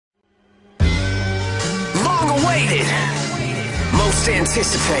awaited, most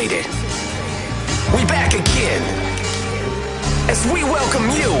anticipated. We back again as we welcome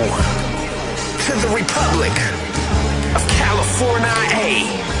you to the Republic of California.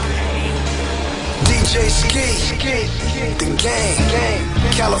 DJ Ski, the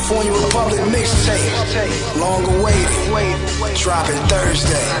gang, California Republic mixtape, long awaited, dropping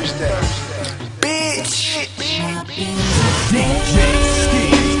Thursday. Bitch! DJ Ski.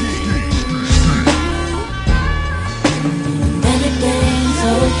 Everything's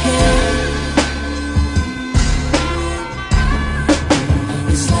okay.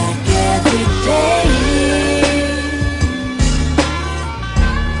 It's like every day.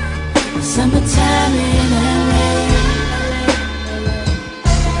 Summertime in LA.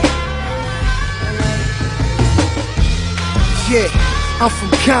 Yeah, I'm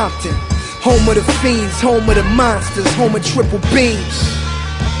from Compton, home of the fiends, home of the monsters, home of triple beams,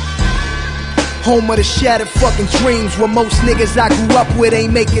 home of the shattered fucking dreams, where most niggas I grew up with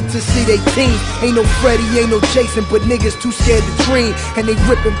ain't make it to see they teens. Ain't no Freddy, ain't no Jason, but niggas too scared to dream, and they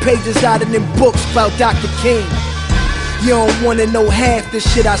ripping pages out of them books about Dr. King. You don't wanna know half the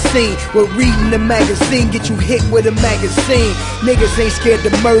shit I seen. Well, reading the magazine get you hit with a magazine. Niggas ain't scared to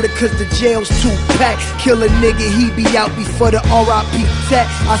murder cause the jail's too packed. Kill a nigga, he be out before the R.I.P. tat.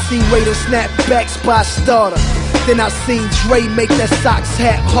 I seen Raider snap back spot starter. Then I seen Dre make that socks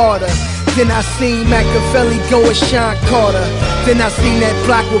hat harder. Then I seen Machiavelli go with Sean Carter. Then I seen that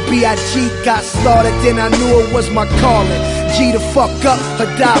block where B.I.G. got slaughtered. Then I knew it was my calling. G the fuck up or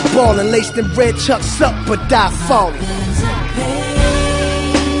die ballin'. Laced them red chucks up or die falling.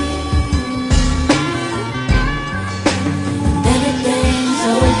 Everything's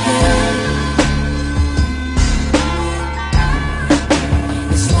okay.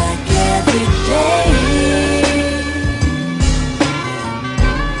 It's like every day.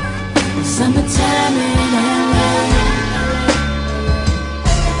 Summertime in LA.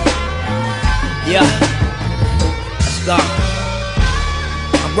 Yeah, let's go.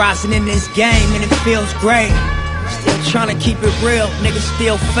 I'm rising in this game and it feels great. Still trying to keep it real, niggas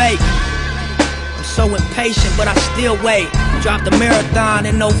still fake. I'm so impatient, but I still wait. Dropped the marathon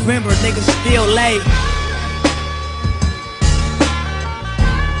in November, niggas still late.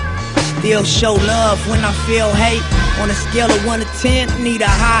 Still show love when I feel hate. On a scale of 1 to 10, I need a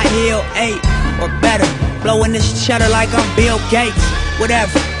high heel 8 or better. Blowing this cheddar like I'm Bill Gates.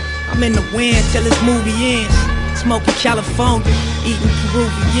 Whatever, I'm in the wind till this movie ends. Smoking California, eating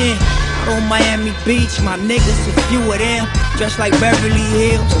Peruvian. Out on Miami Beach, my niggas, a few of them. Dressed like Beverly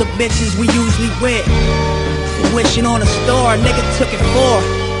Hills, the bitches we usually with. And wishing on a star, nigga took it for.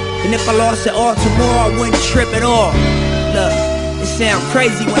 And if I lost it all tomorrow, I wouldn't trip at all. Look, it sound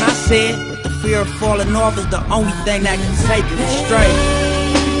crazy when I say it, but the fear of falling off is the only thing that can take it straight.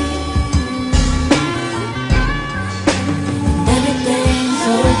 Everything's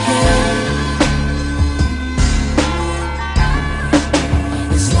okay.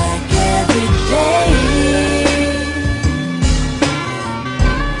 It's like every day.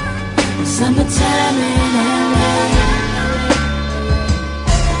 Summertime in LA.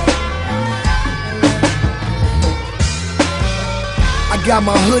 I got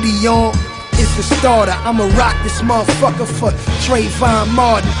my hoodie on, it's a starter. I'ma rock this motherfucker for Trayvon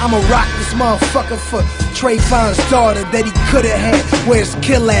Martin. I'ma rock this motherfucker for Trayvon's daughter that he coulda had. Where's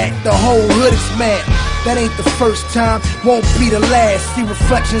Kill at? The whole hood is mad. That ain't the first time, won't be the last. See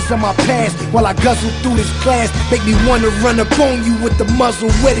reflections of my past while I guzzle through this class. Make me wanna run up on you with the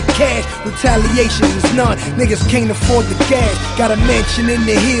muzzle where the cash. Retaliation is none, niggas can't afford the gas. Got a mansion in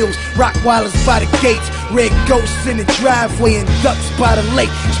the hills, Rottweilers by the gates. Red ghosts in the driveway and ducks by the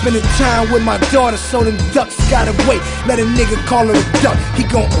lake. Spending time with my daughter so them ducks gotta wait. Let a nigga call her a duck, he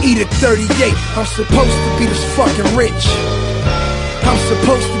gon' eat a 38. I'm supposed to be this fucking rich, I'm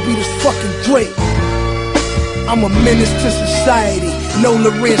supposed to be this fucking great. I'm a menace to society, no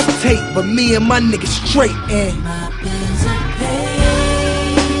Lorenz Tate, but me and my niggas straight, and Nothing's okay.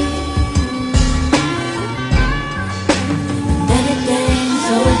 Everything's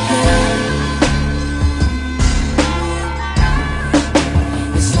okay.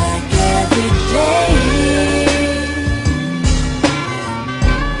 It's like every day.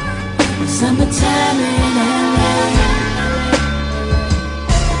 Summertime in LA.